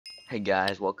Hey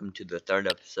guys, welcome to the third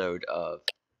episode of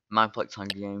Mineplex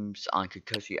Hunger Games on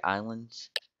Kokoshi Islands.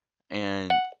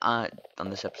 And on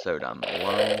this episode, I'm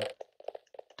alone.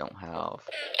 Don't have.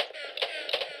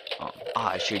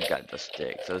 I should have got the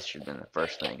stick. So this should have been the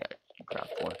first thing I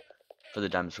grabbed for the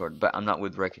diamond sword. But I'm not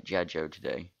with Wreck-It Joe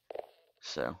today,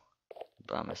 so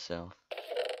by myself.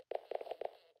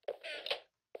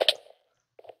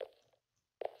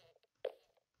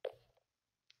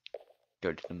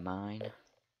 Go to the mine.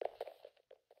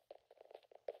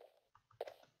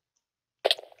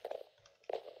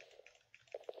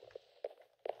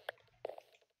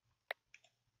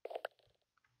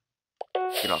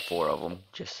 Get all 4 of them,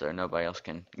 just so nobody else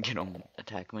can get them and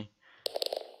attack me.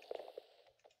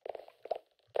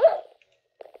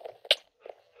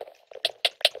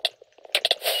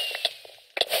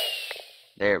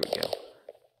 There we go.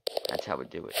 That's how we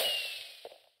do it.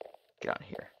 Get out of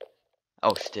here.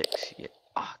 Oh, sticks. Yeah.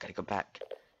 Oh, gotta go back.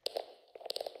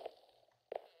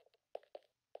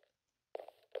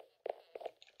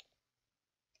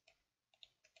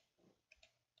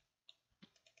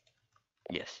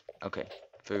 Yes. Okay.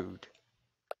 Food.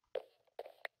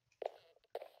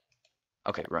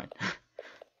 Okay, run.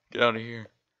 Get out of here.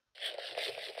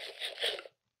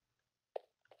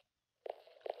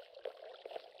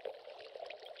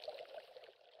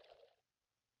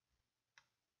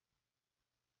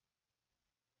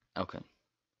 Okay.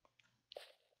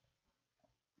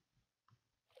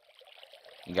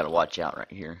 You gotta watch out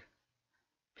right here.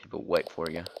 People wait for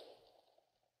you.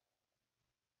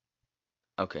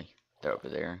 Okay. They're over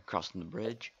there, crossing the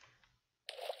bridge.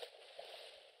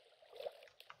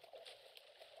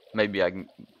 Maybe I can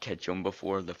catch them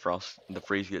before the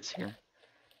freeze gets here.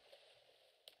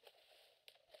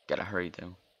 Gotta hurry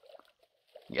though.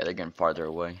 Yeah, they're getting farther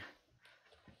away.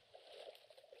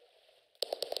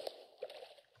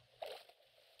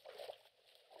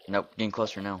 Nope, getting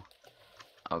closer now.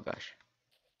 Oh gosh.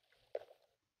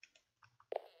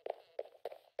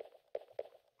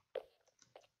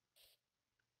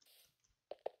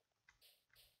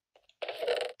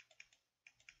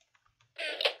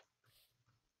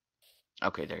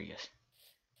 Okay, there he is.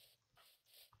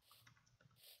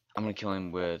 I'm gonna kill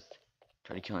him with,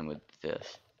 try to kill him with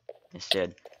this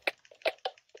instead.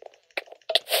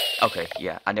 Okay,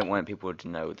 yeah, I didn't want people to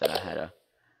know that I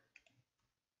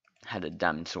had a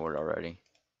diamond sword already.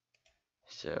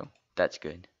 So, that's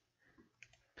good.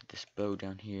 Put this bow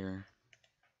down here.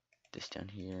 This down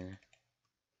here.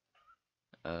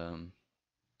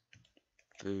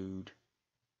 Food.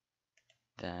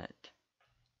 That.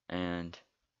 And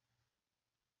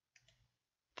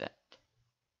that.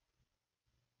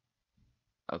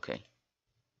 Okay.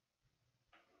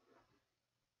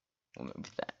 We'll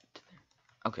move that to there.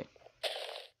 Okay.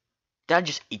 Did I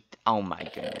just eat? Oh my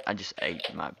goodness. I just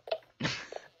ate my...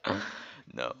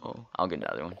 No. I'll get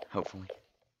another one, hopefully.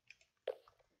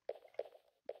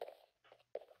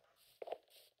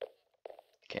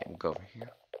 Okay, we'll go over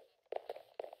here.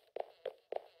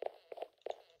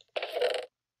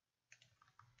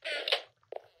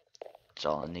 That's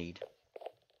all I need.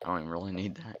 I don't even really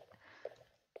need that.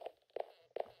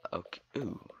 Okay.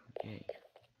 Ooh. Yay.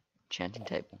 Enchanting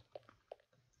table.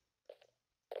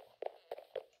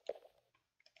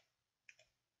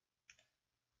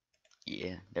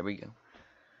 Yeah, there we go.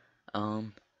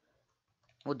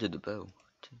 We'll do the bow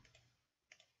too.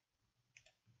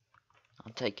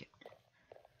 I'll take it.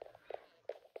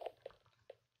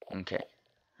 Okay.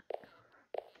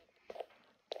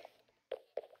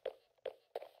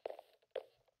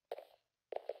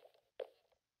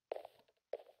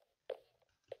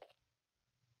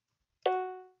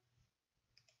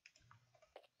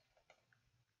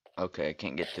 Okay, I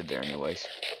can't get through there anyways.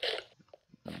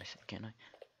 Let me see, can I?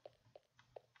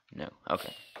 No.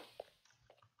 Okay.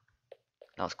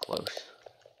 That was close.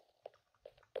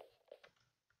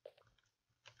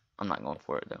 I'm not going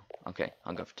for it though. Okay,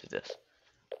 I'll go to this.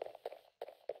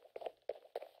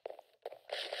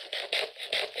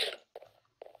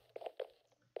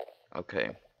 Okay.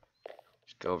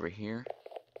 Let's go over here.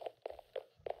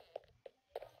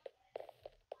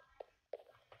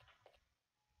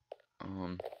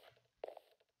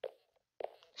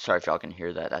 Sorry if y'all can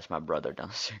hear that. That's my brother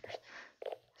downstairs.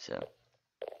 So.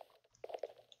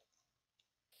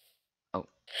 Oh.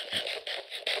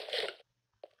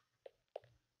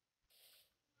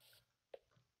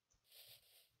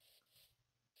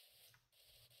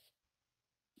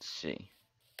 Let's see.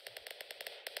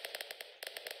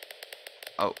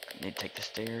 Oh, I need to take the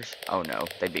stairs. Oh no,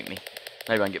 they beat me.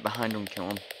 Maybe I can get behind them and kill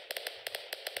them.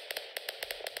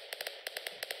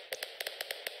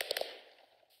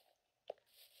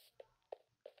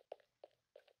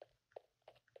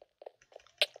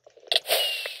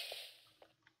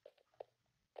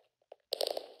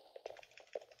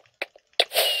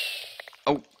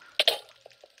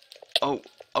 Oh,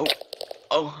 oh,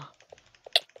 oh.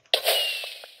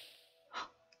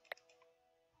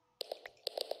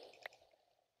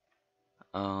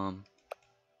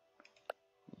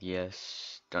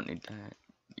 Yes, don't need that.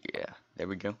 Yeah, there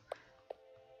we go.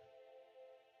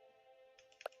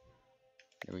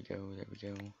 There we go, there we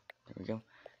go, there we go.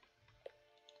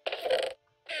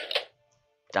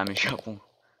 Diamond shovel.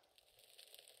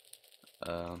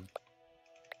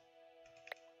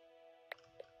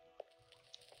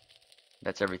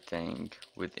 That's everything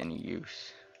with any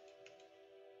use.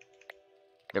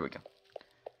 There we go.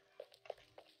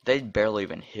 They barely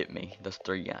even hit me, those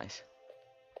three guys.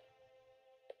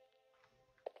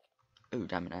 Ooh,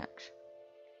 diamond axe.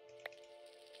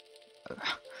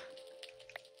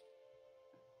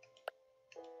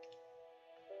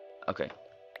 Okay.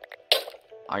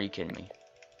 Are you kidding me?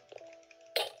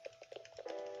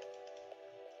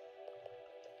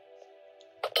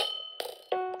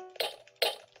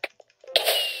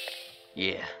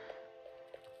 Yeah.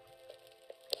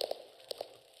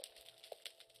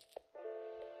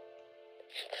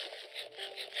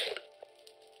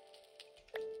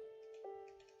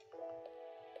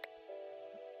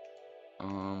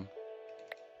 Oh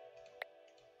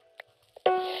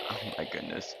my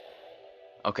goodness.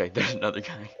 Okay, there's another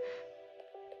guy.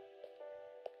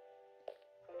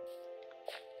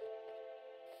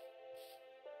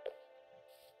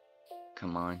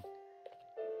 Come on.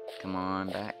 Come on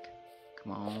back.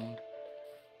 Come on.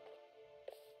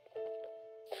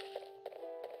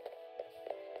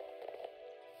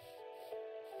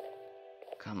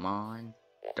 Come on.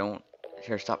 Don't.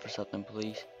 Here, stop for something,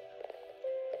 please.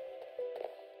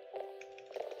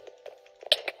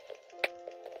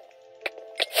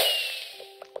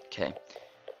 Okay.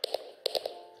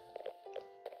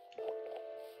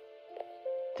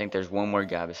 I think there's one more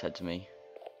guy besides me.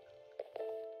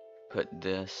 Put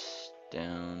this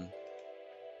down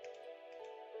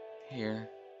here.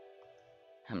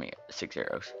 How many? 6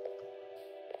 arrows.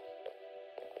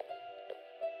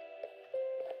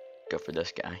 Go for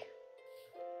this guy.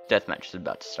 Deathmatch is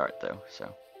about to start though,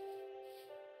 so.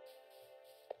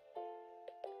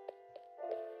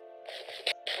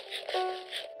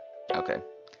 Okay.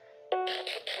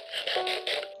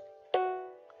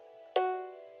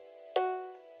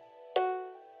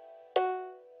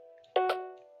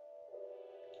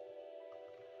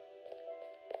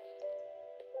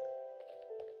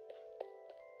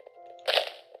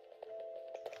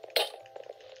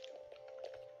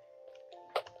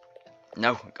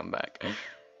 No, come back.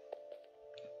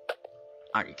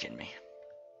 Are you kidding me?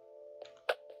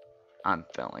 I'm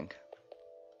failing.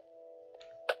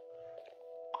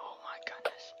 Oh my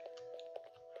goodness.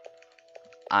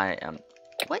 I am.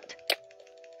 What?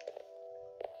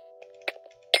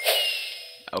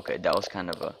 Okay, that was kind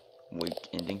of a weak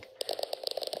ending.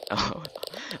 Oh,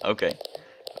 okay.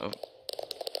 Oh,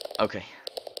 okay.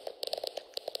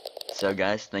 So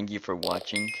guys, thank you for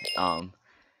watching.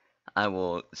 I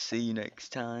will see you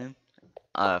next time.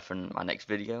 For my next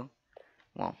video.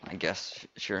 Well, I guess,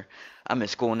 sure. I'm in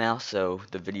school now, so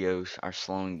the videos are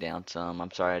slowing down some.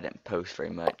 I'm sorry I didn't post very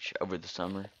much over the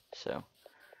summer. So,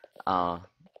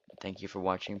 thank you for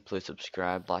watching. Please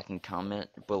subscribe, like, and comment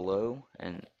below,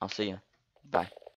 and I'll see you. Bye.